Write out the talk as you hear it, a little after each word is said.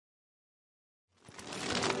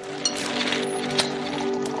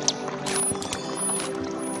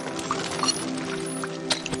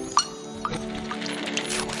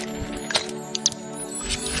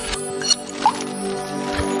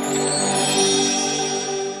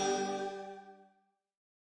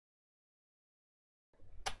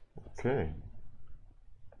Okay.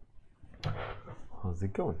 How's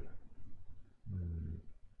it going?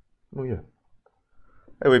 Oh yeah.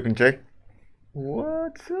 Hey, Whipping Jay.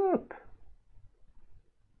 What's up?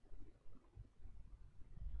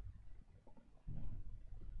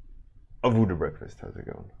 A voodoo breakfast. How's it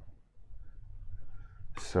going?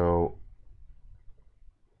 So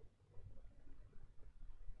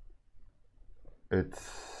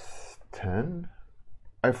it's 10.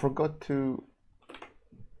 I forgot to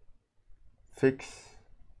fix.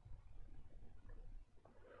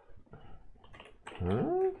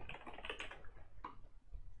 Huh?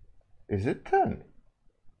 Is it 10?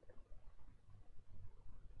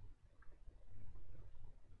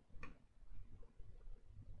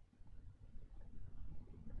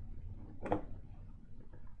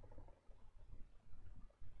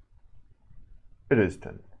 It is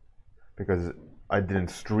 10 because I didn't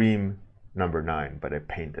stream number 9, but I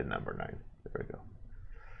painted number 9. There we go.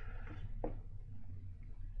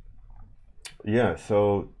 Yeah,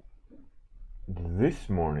 so this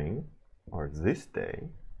morning or this day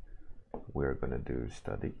we're gonna do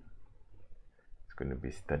study. It's gonna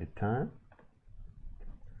be study time,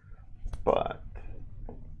 but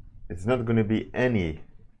it's not gonna be any.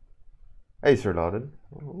 Hey, Sir Loudon,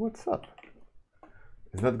 what's up?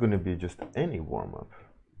 It's not gonna be just any warm-up.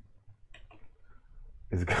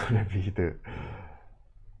 It's gonna be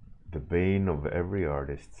the bane of every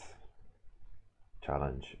artist's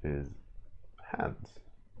challenge is hands.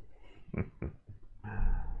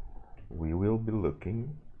 We will be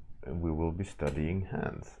looking and we will be studying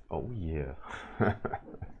hands. Oh yeah.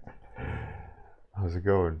 How's it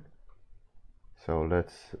going? So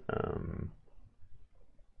let's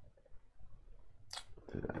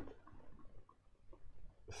do that.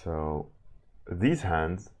 So these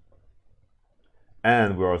hands,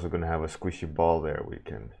 and we're also going to have a squishy ball there we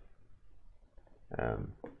can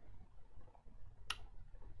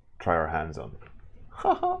try our hands on.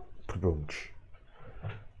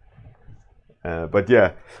 But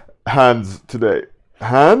yeah, hands today.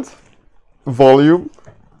 Hands, volume,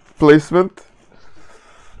 placement,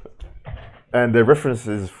 and the reference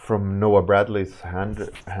is from Noah Bradley's hand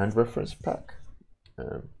reference pack.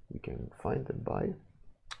 You can find and buy.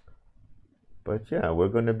 But yeah, we're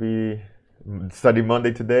gonna be study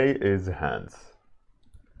Monday today is hands.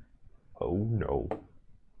 Oh no.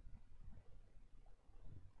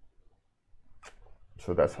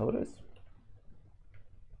 So that's how it is.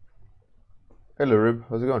 Hello Rib,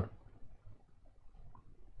 how's it going?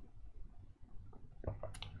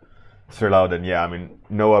 Sir Loudon, yeah, I mean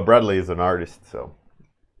Noah Bradley is an artist, so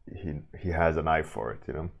he has an eye for it,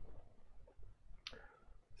 you know.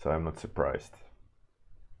 So I'm not surprised.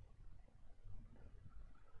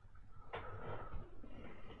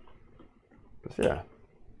 But yeah,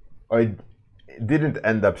 I didn't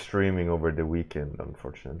end up streaming over the weekend,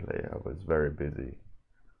 unfortunately. I was very busy.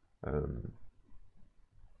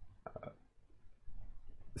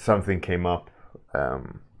 Something came up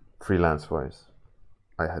freelance-wise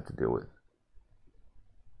I had to deal with,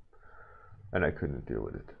 and I couldn't deal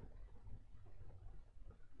with it.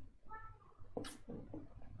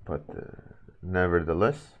 But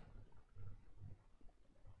nevertheless,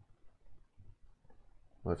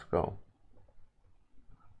 let's go.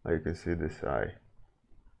 You can see this eye,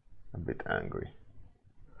 a bit angry.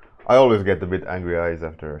 I always get a bit angry eyes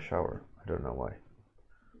after a shower. I don't know why.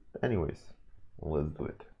 But anyways, let's do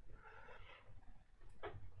it.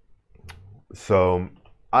 So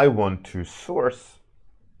I want to source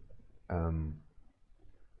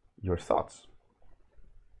your thoughts.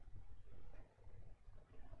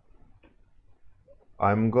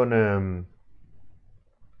 I'm gonna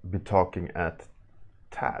be talking at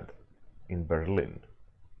TAD in Berlin,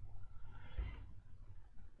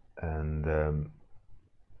 and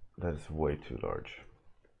that's way too large.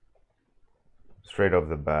 Straight off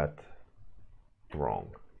the bat,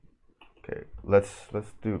 wrong. Okay, let's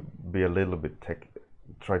be a little bit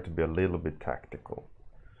try to be a little bit tactical.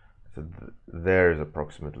 So there is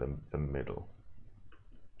approximately the middle.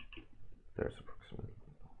 There's approximately.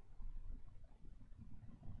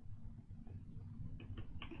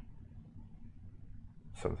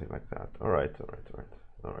 Something like that. All right, okay.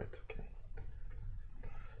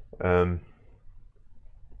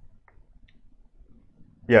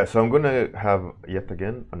 Yeah, so I'm gonna have yet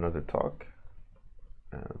again another talk,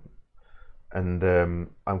 and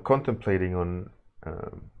I'm contemplating on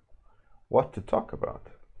what to talk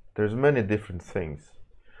about. There's many different things.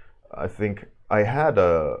 I think I had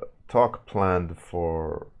a talk planned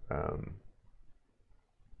for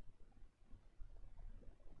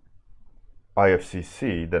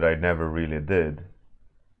IFCC that I never really did.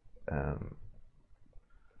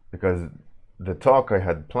 because the talk I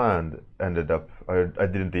had planned ended up, I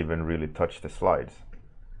didn't even really touch the slides.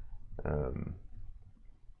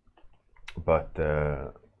 But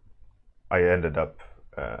I ended up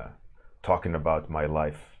talking about my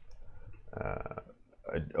life,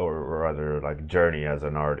 or rather like journey as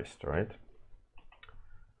an artist, right?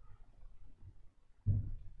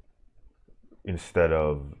 Instead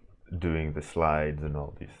of doing the slides and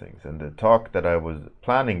all these things. And the talk that I was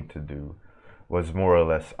planning to do was more or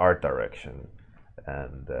less art direction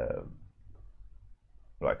and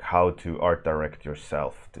like how to art direct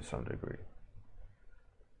yourself to some degree.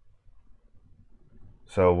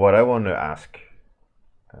 So what I want to ask,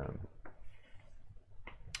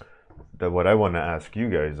 what I want to ask you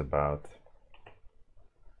guys about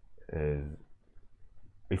is,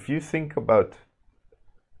 if you think about,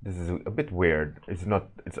 this is a bit weird. It's not.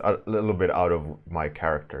 It's a little bit out of my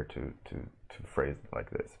character to phrase it like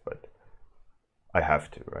this, but I have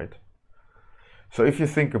to, right? So if you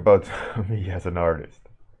think about me as an artist,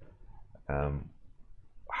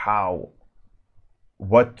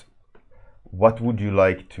 what would you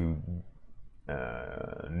like to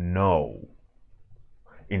know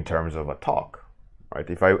in terms of a talk, right?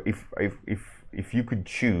 If you could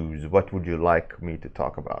choose, what would you like me to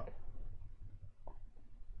talk about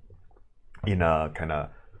in a kind of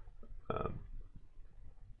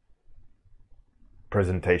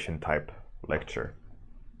presentation type lecture?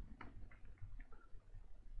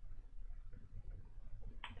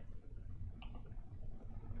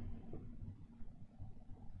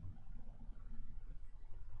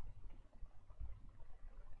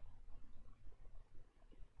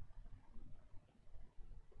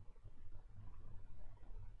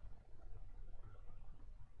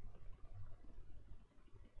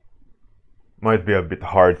 Might be a bit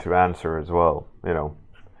hard to answer as well, you know,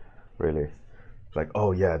 really. Like,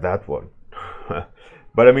 oh yeah, that one.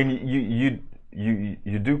 But I mean,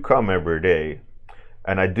 you do come every day,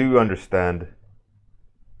 and I do understand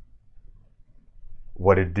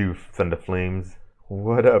what it do, Thunder Flames.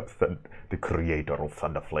 What up, the creator of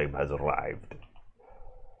Thunder Flame has arrived.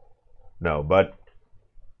 No, but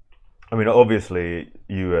I mean, obviously,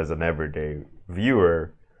 you as an everyday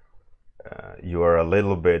viewer, you are a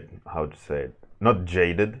little bit, how to say it, not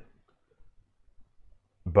jaded,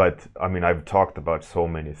 but I mean, I've talked about so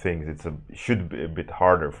many things. It should be a bit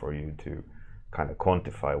harder for you to kind of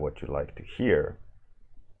quantify what you like to hear.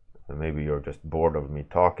 And maybe you're just bored of me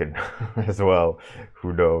talking as well.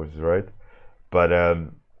 Who knows, right? But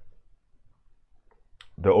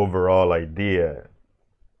the overall idea,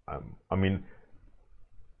 I mean,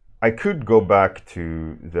 I could go back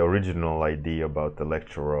to the original idea about the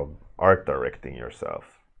lecture of art directing yourself.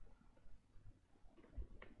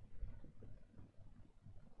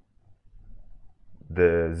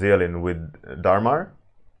 The Zealin with Dharmar.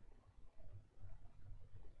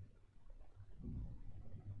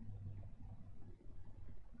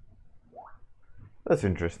 That's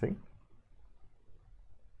interesting.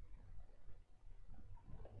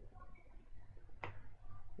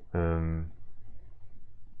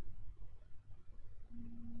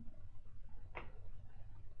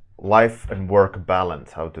 Life and work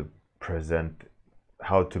balance, how to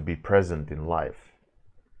be present in life.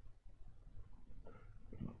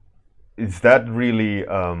 Is that really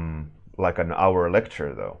like an hour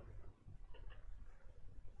lecture though?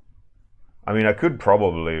 I mean, I could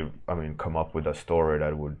probably, come up with a story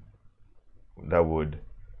that would,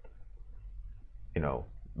 you know,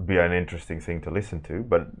 be an interesting thing to listen to.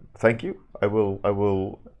 But thank you. I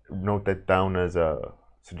will note that down as a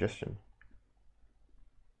suggestion.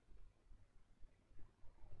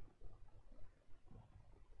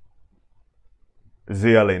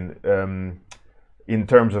 Zealin, in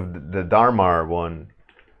terms of the Dharmar one,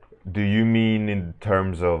 do you mean in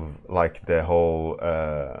terms of like the whole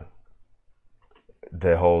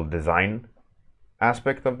design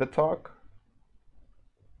aspect of the talk?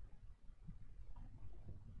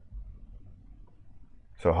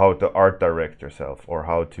 So how to art direct yourself, or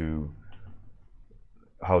how to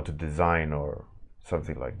design, or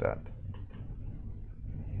something like that.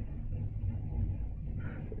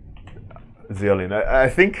 Zealin, I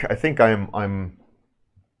think I'm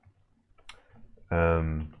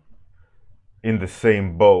in the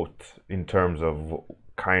same boat in terms of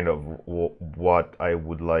kind of what I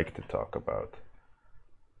would like to talk about,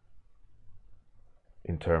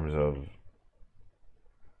 in terms of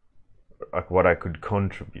like what I could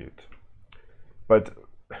contribute. But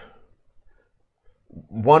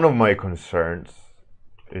one of my concerns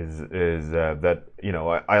is that, you know,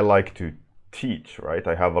 I like to teach, right?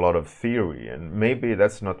 I have a lot of theory, and maybe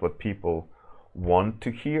that's not what people want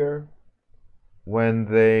to hear. when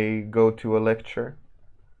they go to a lecture,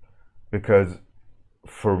 because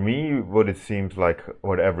for me, what it seems like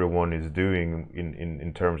what everyone is doing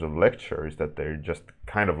in terms of lecture is that they're just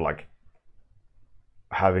kind of like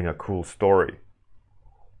having a cool story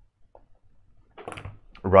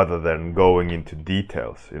rather than going into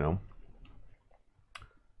details, you know.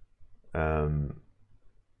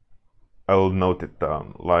 I'll note it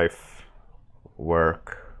down: life,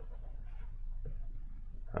 work,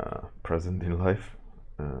 present in life,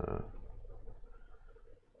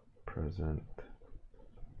 present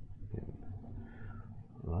in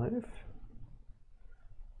life,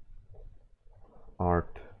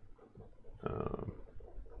 art,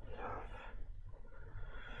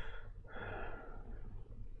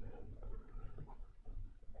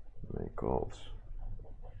 make goals.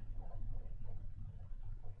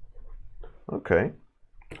 Okay,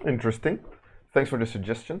 interesting. Thanks for the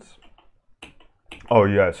suggestions. Oh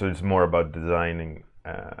yeah, so it's more about designing,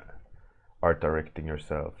 art directing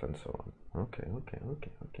yourself and so on. Okay,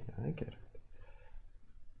 I get it.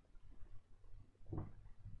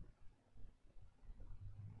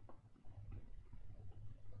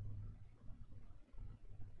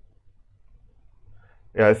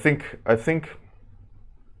 Yeah, I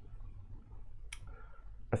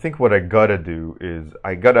think what I gotta do is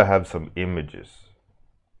I gotta have some images,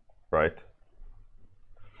 right?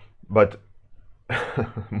 But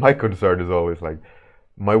my concern is always like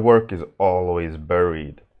my work is always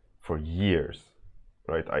buried for years,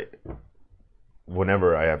 right?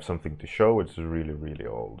 Whenever I have something to show, it's really, really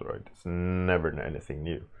old, right? It's never anything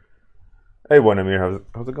new. Hey, Warmup,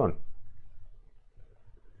 how's it going?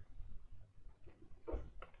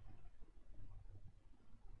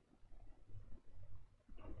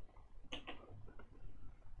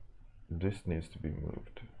 This needs to be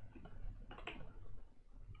moved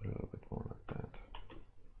a little bit more like that.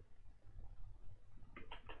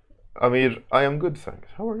 Amir, I am good, thanks.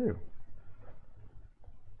 How are you?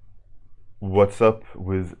 What's up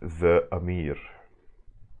with the Amir?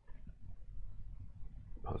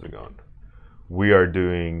 How's it going? We are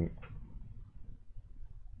doing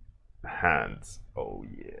hands. Oh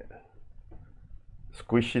yeah.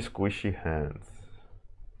 Squishy, squishy hands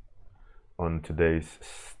on today's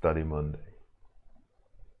Study Monday.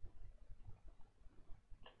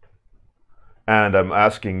 And I'm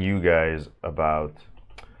asking you guys about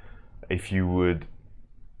if you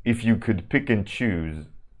could pick and choose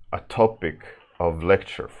a topic of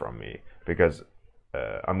lecture from me, because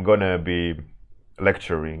I'm gonna be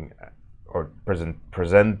lecturing or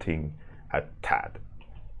presenting at TAD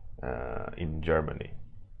in Germany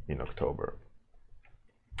in October,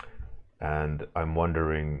 and I'm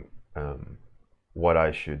wondering what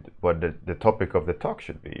the topic of the talk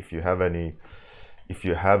should be. If you have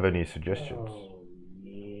any suggestions.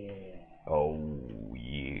 Oh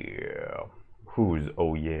yeah. Who's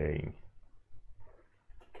oh yeah?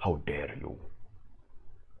 How dare you?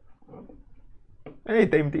 Hey,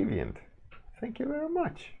 Dame Deviant. Thank you very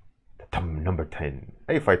much. Number 10.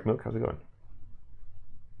 Hey, Fight Milk, how's it going?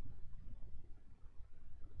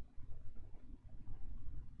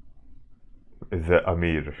 The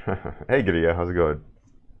Amir. Hey, Gria, how's it going?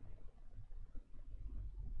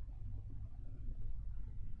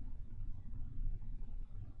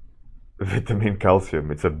 Vitamin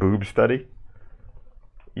calcium. It's a boob study?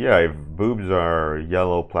 Yeah, if boobs are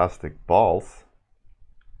yellow plastic balls,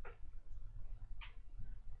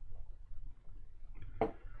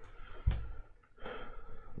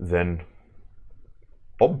 then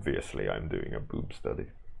obviously I'm doing a boob study.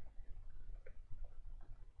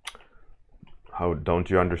 How, don't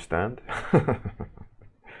you understand?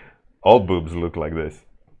 All boobs look like this,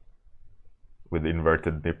 with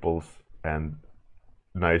inverted nipples and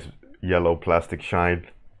nice yellow plastic shine.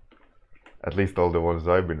 At least all the ones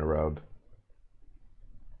I've been around.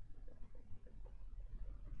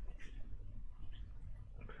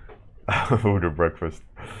 Food or breakfast.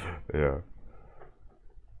 Yeah.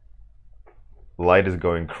 Light is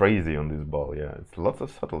going crazy on this ball. Yeah, it's lots of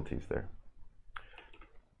subtleties there.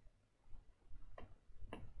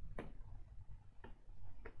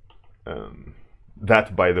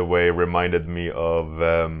 That, by the way, reminded me of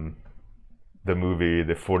the movie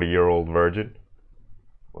The 40-Year-Old Virgin,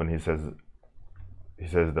 when he says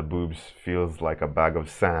the boobs feels like a bag of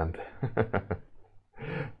sand.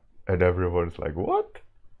 And everyone's like, what?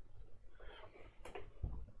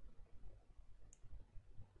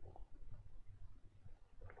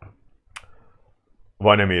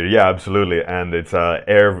 Vanamir, yeah, absolutely, and it's a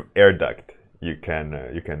air duct. You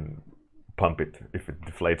can pump it if it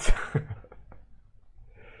deflates.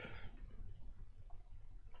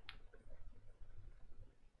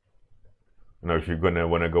 You know, if you're gonna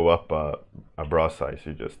want to go up a bra size,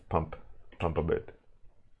 you just pump a bit,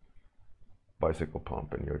 bicycle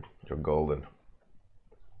pump, and you're golden.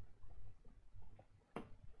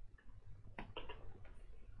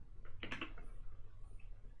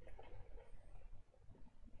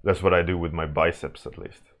 That's what I do with my biceps, at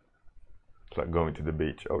least. It's like going to the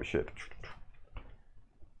beach. Oh shit.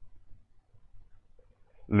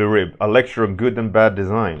 Lurib, a lecture on good and bad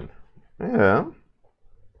design. Yeah.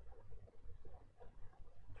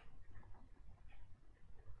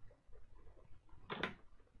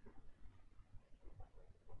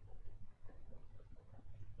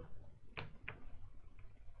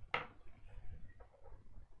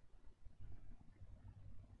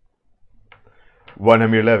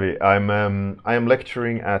 Wanamir Levy, I am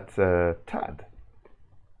lecturing at TAD.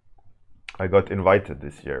 I got invited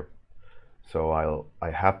this year, so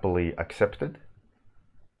I happily accepted,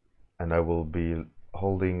 and I will be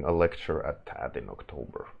holding a lecture at TAD in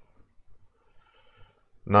October.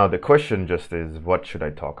 Now the question just is, what should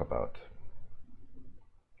I talk about?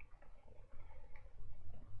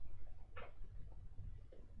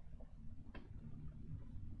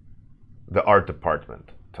 The art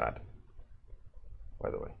department, TAD, by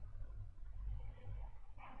the way.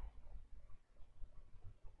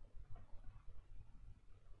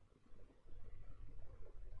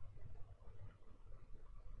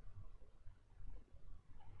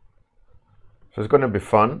 So it's going to be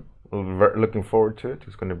fun. Looking forward to it.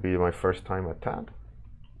 It's going to be my first time at TAD.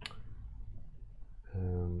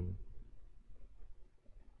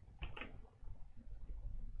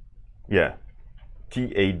 Yeah,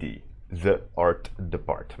 TAD, the art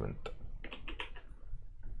department.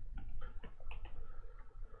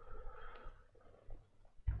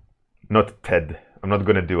 Not TED. I'm not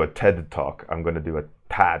going to do a TED talk. I'm going to do a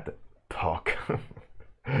TAD talk.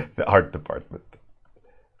 The art department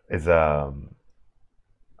is I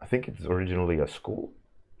think it's originally a school.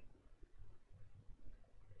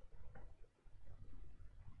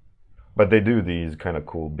 But they do these kind of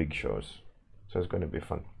cool big shows. So it's going to be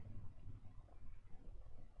fun.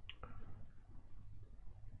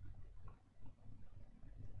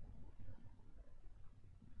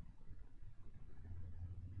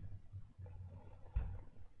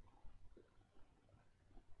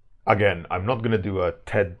 Again, I'm not going to do a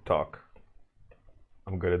TED talk.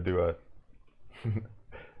 I'm going to do a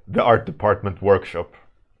the art department workshop.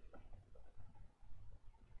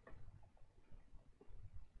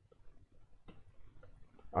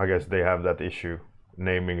 I guess they have that issue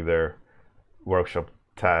naming their workshop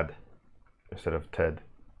TAD instead of TED.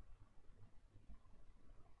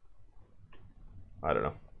 I don't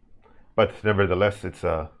know, but nevertheless, it's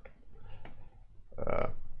the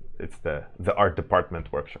art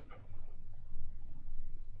department workshop.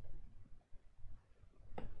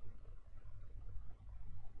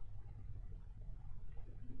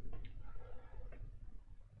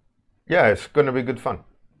 Yeah, it's gonna be good fun.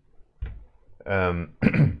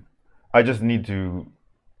 I just need to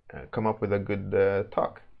come up with a good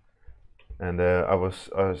talk, and I was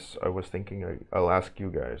thinking I'll ask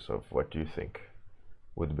you guys of what you think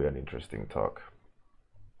would be an interesting talk,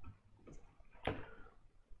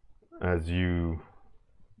 as you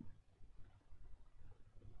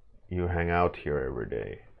hang out here every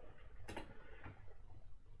day.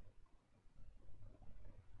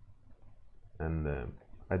 And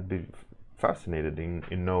I'd be fascinated in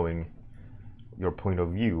knowing your point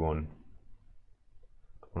of view on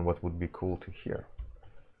what would be cool to hear.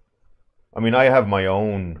 I mean, I have my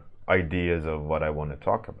own ideas of what I want to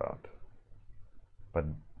talk about, but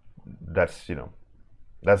that's, you know,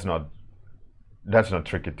 that's not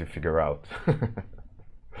tricky to figure out.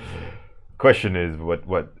 Question is what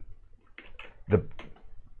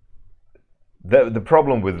the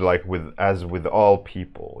problem with, like, as with all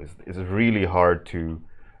people, is it's really hard to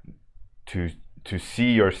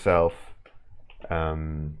see yourself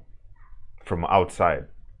from outside,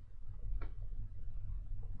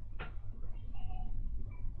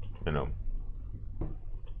 you know,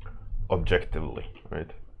 objectively,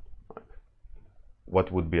 right?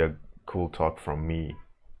 What would be a cool talk from me,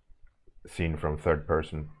 seen from third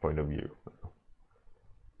person point of view?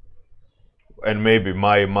 And maybe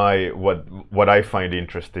what I find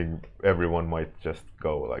interesting, everyone might just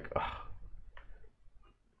go like, ugh,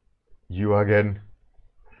 you again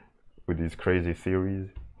with these crazy theories.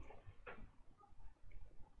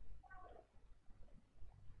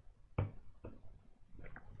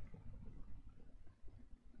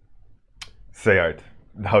 Say art,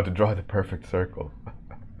 how to draw the perfect circle.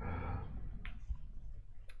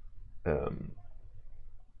 Yeah.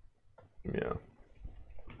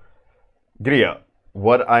 Gria,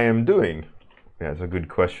 what I am doing? Yeah, it's a good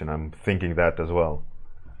question. I'm thinking that as well.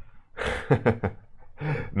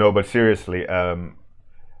 No, but seriously, on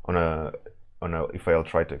a if I'll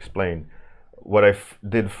try to explain, what I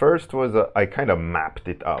did first was I kind of mapped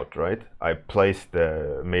it out, right? I placed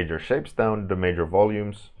the major shapes down, the major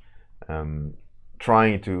volumes,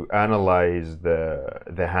 trying to analyze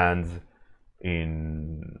the hands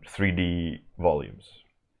in 3D volumes.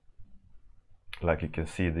 Like you can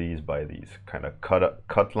see these by these kind of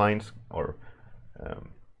cut lines, or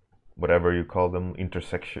whatever you call them,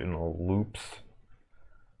 intersectional loops.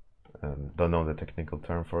 Don't know the technical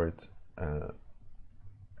term for it,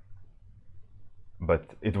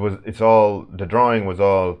 but the drawing was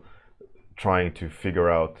all trying to figure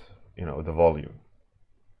out, the volume,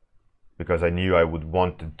 because I knew I would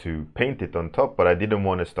wanted to paint it on top, but I didn't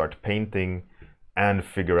want to start painting and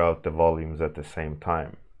figure out the volumes at the same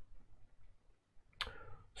time.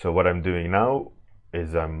 So what I'm doing now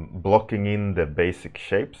is I'm blocking in the basic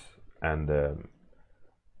shapes and the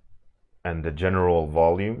general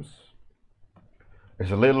volumes. It's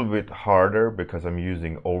a little bit harder because I'm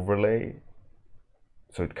using overlay,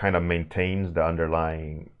 so it kind of maintains the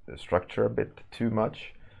underlying structure a bit too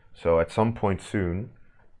much. So at some point soon,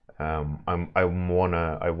 I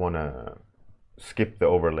wanna skip the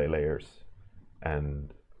overlay layers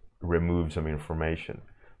and remove some information.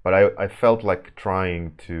 But I felt like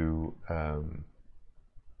trying to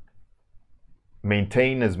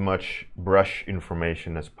maintain as much brush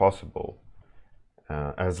information as possible,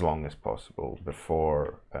 as long as possible,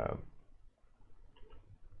 before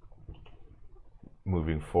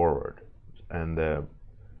moving forward. And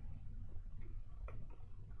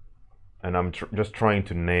I'm just trying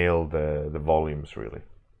to nail the volumes, really.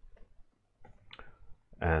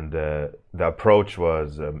 And the approach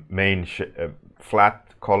was flat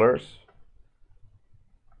colors,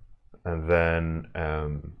 and then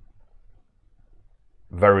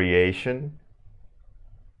variation,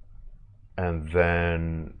 and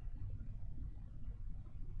then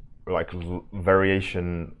like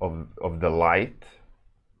variation of the light,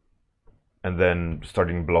 and then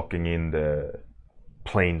starting blocking in the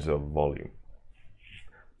planes of volume.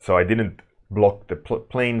 So I didn't block the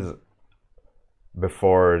planes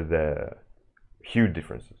before the hue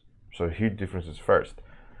differences. So hue differences first.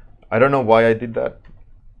 I don't know why I did that.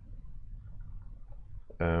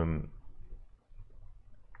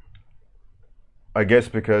 I guess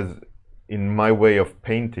because in my way of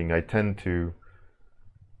painting, I tend to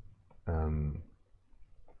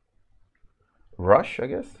rush, I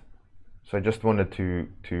guess. So I just wanted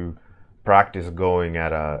to practice going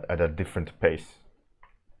at a different pace,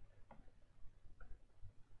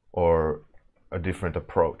 or a different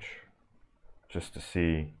approach, just to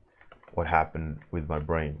see what happened with my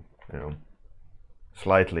brain,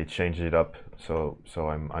 slightly change it up, so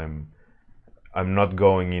I'm not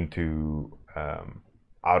going into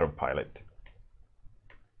autopilot.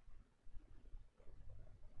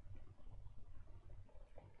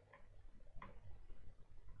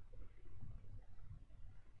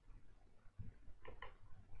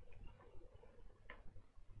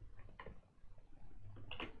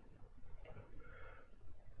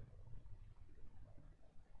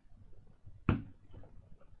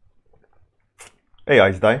 Hey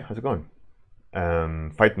Ice Die, how's it going?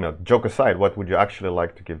 Fight me out. Joke aside, what would you actually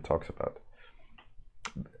like to give talks about?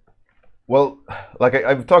 Well, like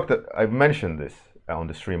I've mentioned this on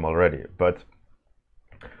the stream already, but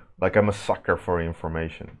like I'm a sucker for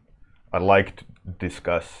information. I like to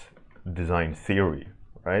discuss design theory,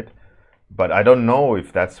 right? But I don't know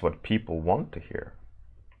if that's what people want to hear.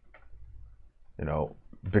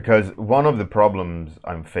 Because one of the problems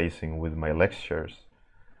I'm facing with my lectures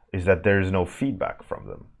is that there is no feedback from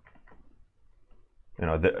them.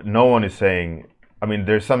 No one is saying. I mean,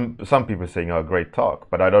 there's some people saying, "Oh, great talk,"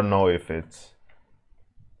 but I don't know if it's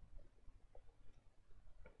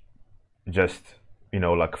just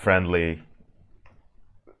like friendly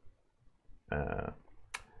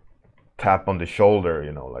tap on the shoulder,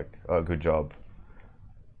 like, "Oh, good job."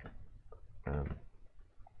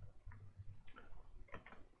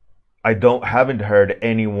 I haven't heard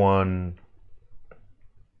anyone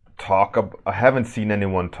I haven't seen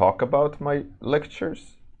anyone talk about my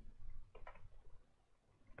lectures.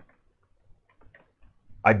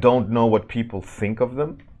 I don't know what people think of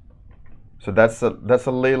them. So that's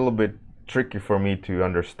a little bit tricky for me to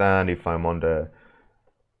understand if I'm on the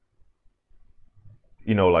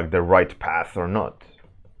like the right path or not.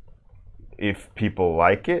 If people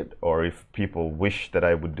like it, or if people wish that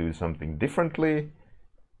I would do something differently.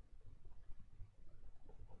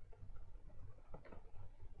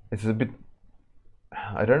 It's a bit,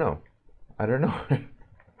 I don't know.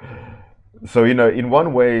 So, you know, in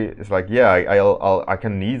one way, it's like, yeah, I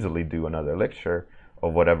can easily do another lecture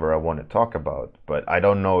of whatever I want to talk about, but I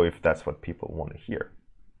don't know if that's what people want to hear.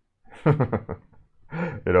 You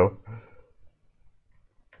know?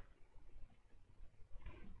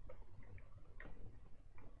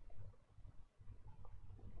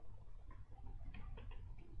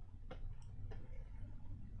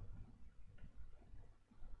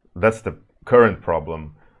 That's the current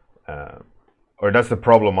problem, uh, or that's the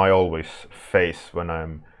problem I always face when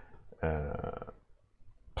I'm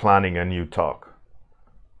planning a new talk.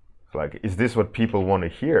 It's like, is this what people want to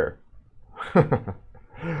hear?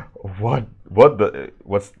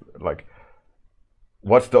 What's like,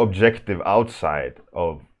 what's the objective outside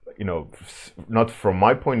of, you know, not from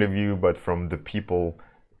my point of view, but from the people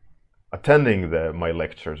attending my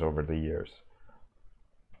lectures over the years.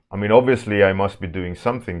 I mean, obviously, I must be doing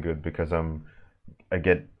something good because I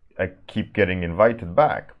keep getting invited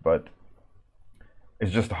back, but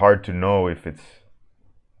it's just hard to know if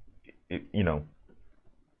you know,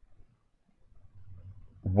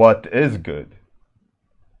 what is good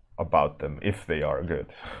about them if they are good,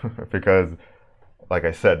 because, like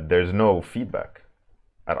I said, there's no feedback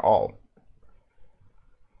at all.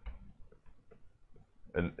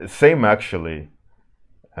 And same actually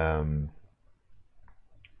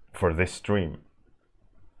for this stream.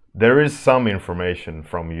 There is some information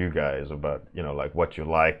from you guys about, you know, like what you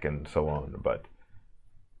like and so on, but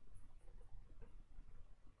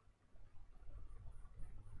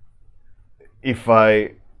if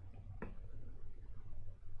I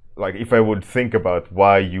would think about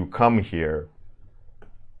why you come here,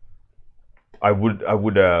 I would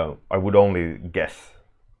only guess,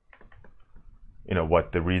 you know,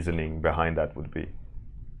 what the reasoning behind that would be.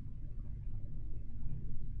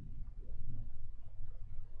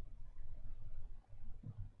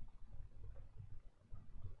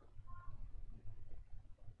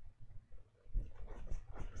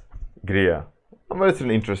 Gria. But it's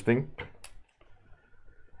really interesting.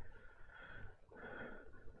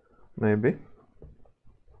 Maybe.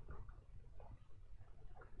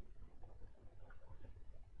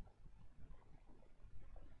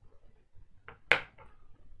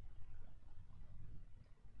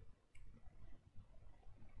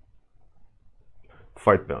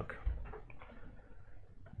 Fight milk.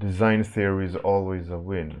 Design theory is always a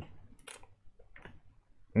win.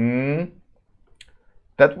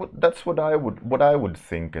 That's what I would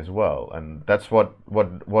think as well, and that's what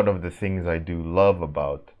one of the things I do love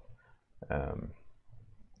about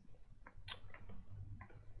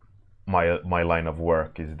my line of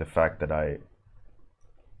work is the fact that I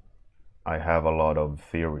have a lot of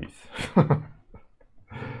theories.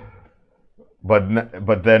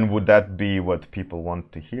 But then would that be what people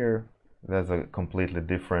want to hear? That's a completely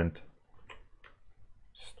different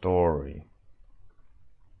story.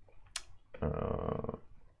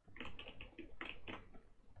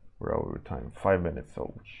 We're over time. 5 minutes.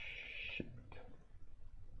 Oh shit.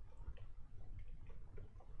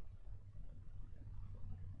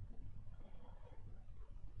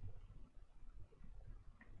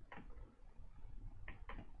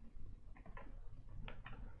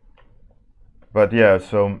 But yeah,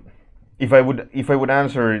 so if I would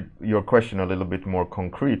answer your question a little bit more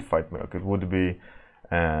concrete, Fight Milk, it would be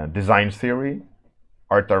design theory,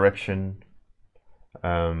 art direction,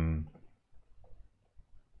 a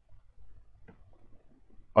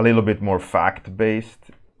little bit more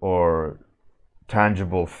fact-based or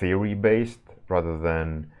tangible theory-based rather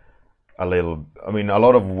than a little. I mean, a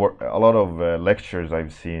lot of lectures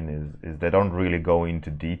I've seen is they don't really go into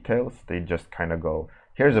details. They just kind of go,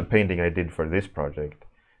 here's a painting I did for this project.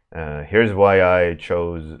 Here's why I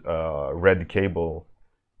chose red cable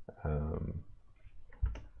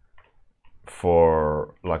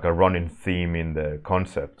for like a running theme in the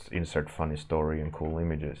concepts. Insert funny story and cool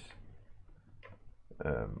images.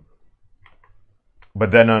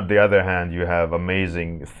 But then on the other hand, you have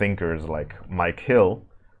amazing thinkers like Mike Hill,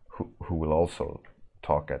 who will also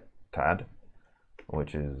talk at TAD,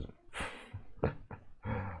 which is,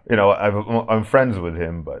 you know, I'm friends with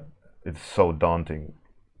him, but it's so daunting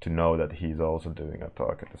to know that he's also doing a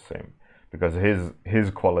talk at the same, because his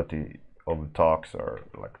quality of talks are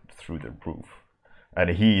like through the roof, and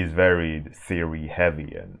he is very theory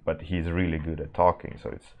heavy, but he's really good at talking, so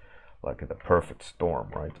it's like the perfect storm,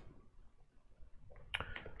 right?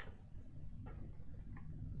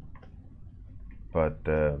 But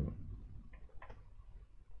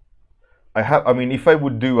I mean, if I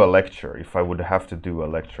would do a lecture, if I would have to do a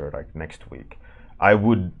lecture like next week, I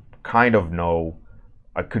would kind of know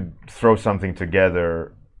I could throw something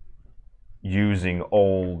together using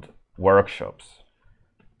old workshops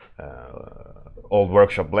old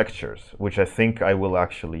workshop lectures, which I think I will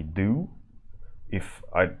actually do if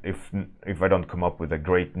I don't come up with a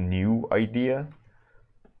great new idea.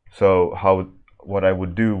 So what I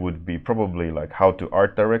would do would be probably like how to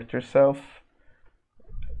art direct yourself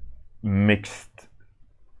mixed.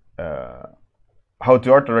 How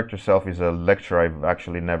to art direct yourself is a lecture I've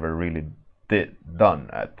actually never really done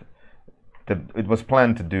at. It was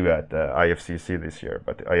planned to do at IFCC this year,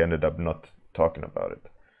 but I ended up not talking about it.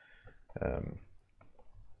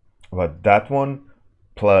 But that one,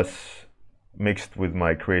 plus mixed with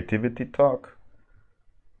my creativity talk,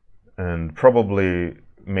 and probably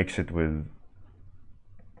mix it with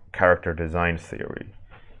character design theory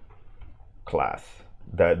class.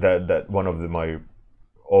 That one of my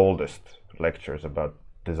oldest lectures about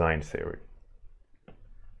design theory.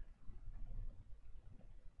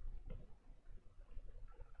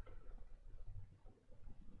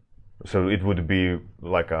 So it would be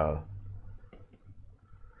like a,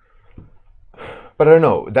 but I don't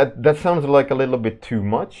know, that sounds like a little bit too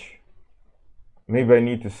much. Maybe I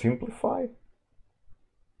need to simplify.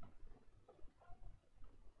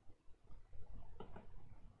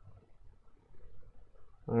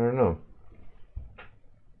 I don't know.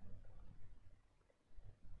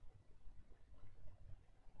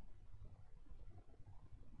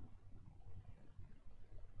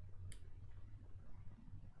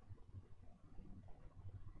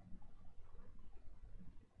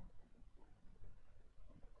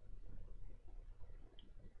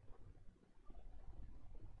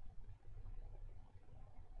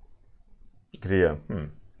 Yeah,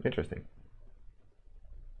 interesting.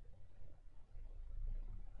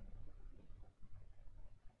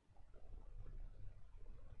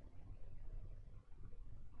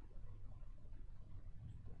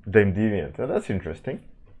 Dame Deviant, oh, that's interesting.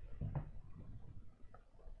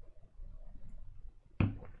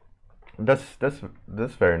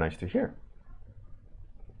 That's very nice to hear.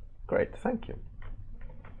 Great, thank you.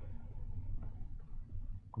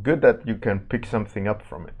 Good that you can pick something up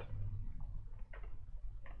from it.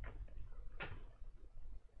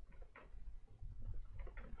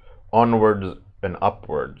 Onwards and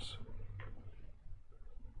upwards.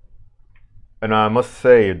 And I must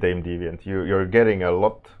say, Dame Deviant, you're getting a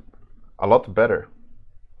lot better.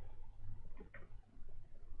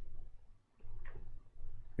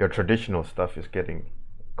 Your traditional stuff is getting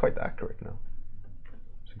quite accurate now.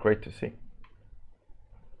 It's great to see.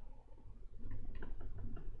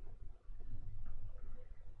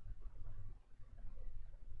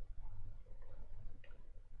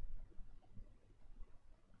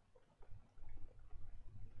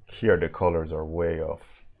 Here the colors are way off.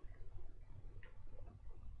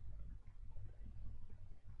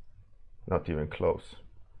 Not even close.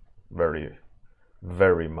 Very,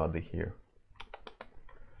 very muddy here.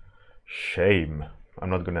 Shame.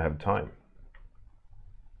 I'm not gonna have time.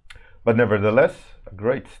 But nevertheless, a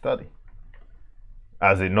great study.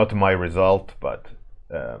 As in, not my result, but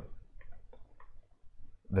the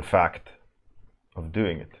fact of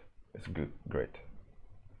doing it is good, great.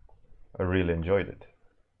 I really enjoyed it.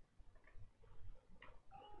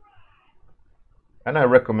 And I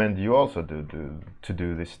recommend you also to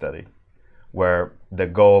do this study, where the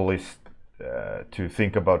goal is to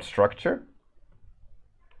think about structure,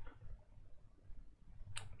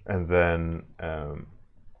 and then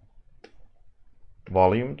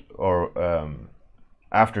volume, or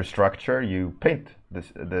after structure you paint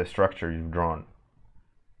the structure you've drawn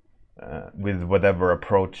with whatever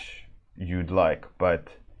approach you'd like. But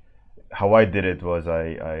how I did it was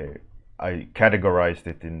I categorized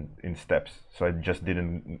it in steps, so I just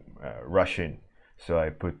didn't rush in. So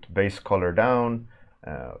I put base color down,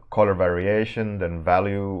 color variation, then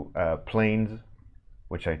value planes,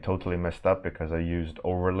 which I totally messed up because I used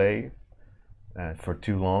overlay for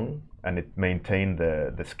too long, and it maintained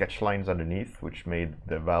the sketch lines underneath, which made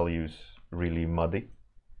the values really muddy,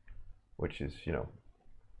 which is, you know,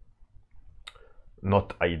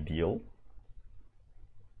 not ideal.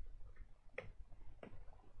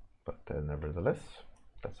 But nevertheless,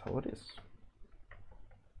 that's how it is.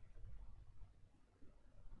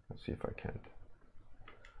 Let's see if I can't.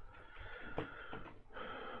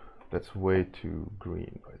 That's way too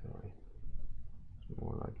green, by the way. It's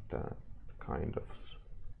more like that, kind of.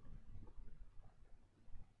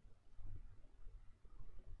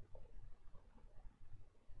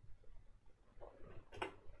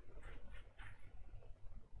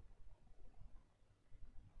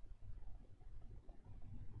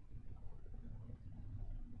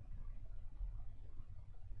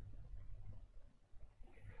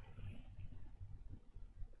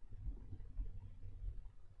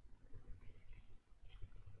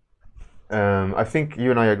 I think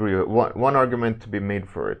you and I agree. One argument to be made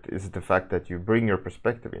for it is the fact that you bring your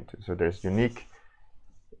perspective into it. So there's unique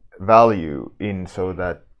value in so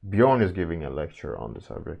that Bjorn is giving a lecture on the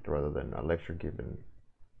subject rather than a lecture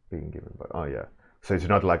being given by. Oh yeah. So it's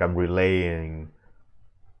not like I'm relaying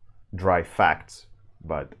dry facts,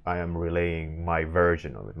 but I am relaying my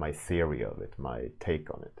version of it, my theory of it, my take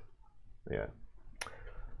on it. Yeah.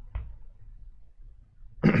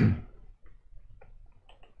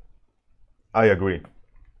 I agree.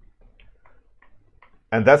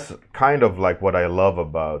 And that's kind of like what I love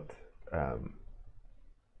about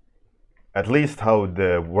at least how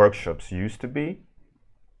the workshops used to be.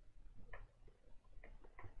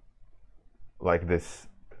 Like this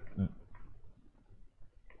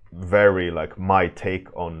very like my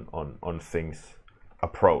take on things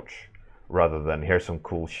approach rather than here's some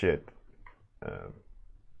cool shit.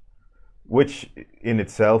 Which in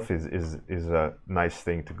itself is a nice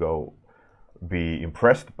thing to go be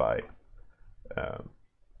impressed by.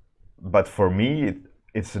 But for me,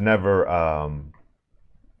 it's never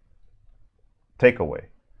takeaway.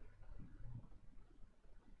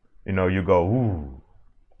 You know, you go, ooh,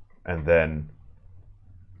 and then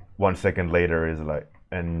 1 second later is like,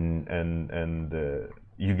 and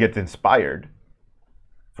you get inspired,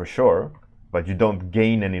 for sure, but you don't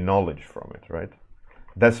gain any knowledge from it, right?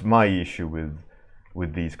 That's my issue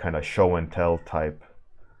with these kind of show and tell type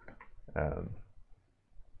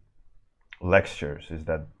lectures, is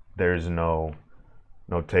that there is no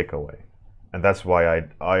takeaway, and that's why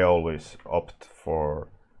I always opt for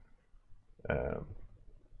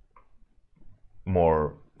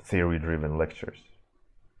more theory driven lectures,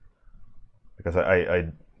 because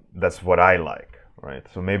I that's what I like, right?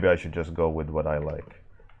 So maybe I should just go with what I like.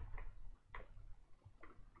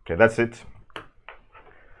 Okay, that's it.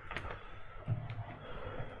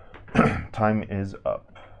 Time is up.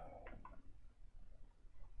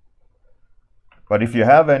 But if you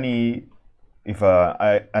have any, if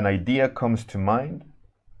an idea comes to mind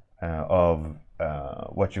of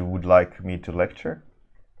what you would like me to lecture,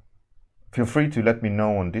 feel free to let me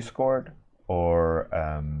know on Discord or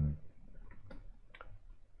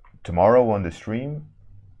tomorrow on the stream.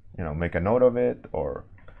 You know, make a note of it, or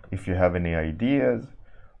if you have any ideas.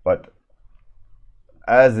 But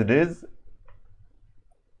as it is,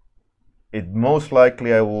 it most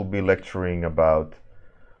likely I will be lecturing about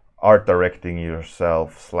art directing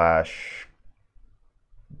yourself /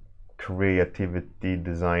 creativity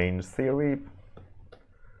design theory.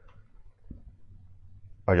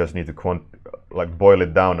 I just need to like boil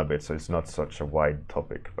it down a bit so it's not such a wide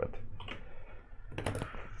topic, but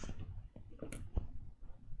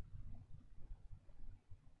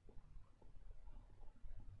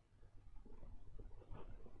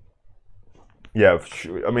yeah,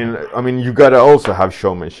 I mean, you gotta also have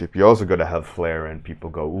showmanship. You also gotta have flair, and people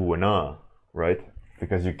go ooh and ah, right?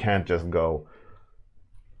 Because you can't just go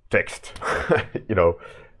fixed. You know,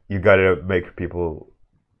 you gotta make people.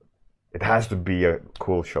 It has to be a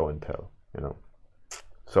cool show and tell. You know,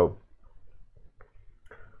 so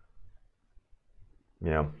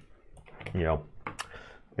yeah, you know,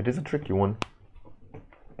 it is a tricky one.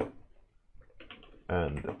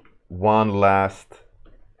 And one last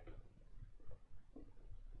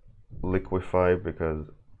liquefy, because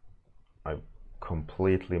I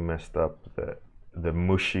completely messed up the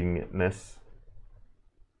mushingness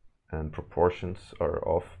and proportions are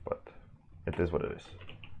off, but it is what it is.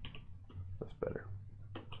 That's better.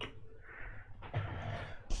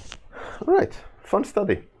 All right, fun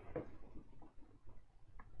study.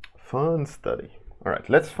 Fun study. All right,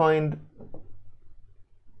 let's find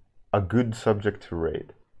a good subject to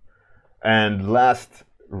raid. And last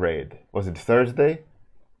raid, was it Thursday?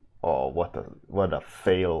 Oh, what a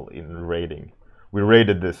fail in raiding. We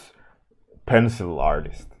raided this pencil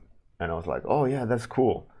artist, and I was like, oh yeah, that's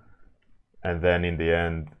cool. And then in the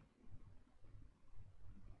end,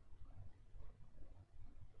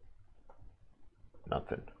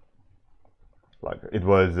 nothing. Like it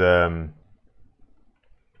was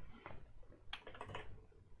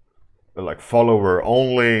like follower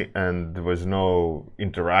only, and there was no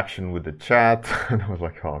interaction with the chat. And I was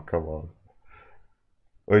like, oh, come on.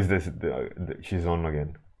 Or is this she's on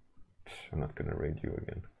again? I'm not gonna raid you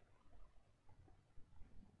again.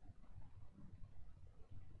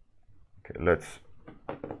 Okay,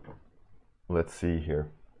 let's see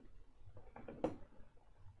here.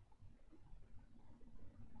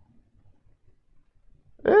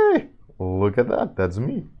 Hey, look at that. That's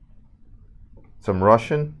me. Some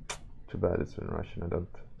Russian. Too bad it's in Russian. I don't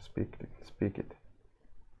speak it.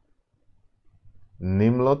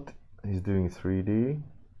 Nimlot. He's doing 3D.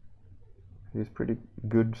 He's pretty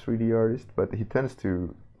good 3D artist, but he tends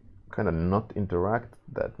to kind of not interact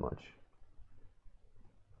that much,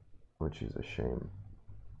 which is a shame.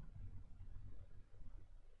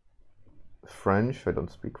 French, I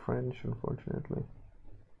don't speak French, unfortunately.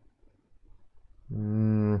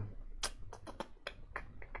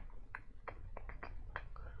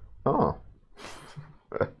 Oh.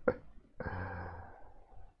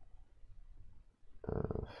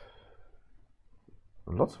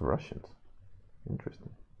 Lots of Russians.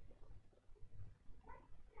 Interesting.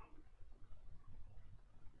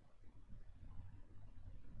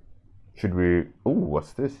 Should we... Ooh,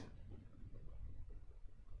 what's this?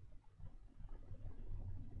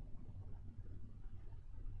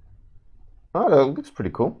 Oh, that looks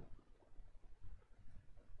pretty cool.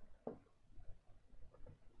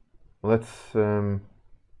 Let's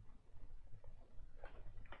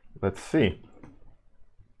see.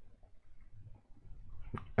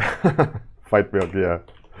 Fight build, yeah.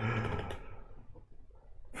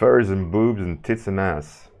 Furs and boobs and tits and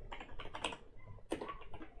ass.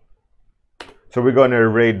 So we're gonna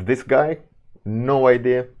raid this guy. No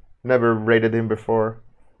idea. Never raided him before.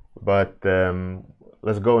 But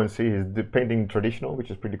let's go and see. He's painting traditional,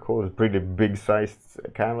 which is pretty cool. It's a pretty big sized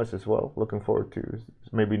canvas as well. Looking forward to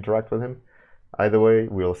maybe interact with him. Either way,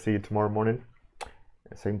 we'll see you tomorrow morning.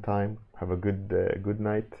 Same time. Have a good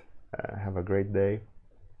night. Have a great day.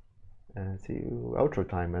 And see you outro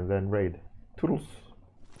time and then raid. Toodles.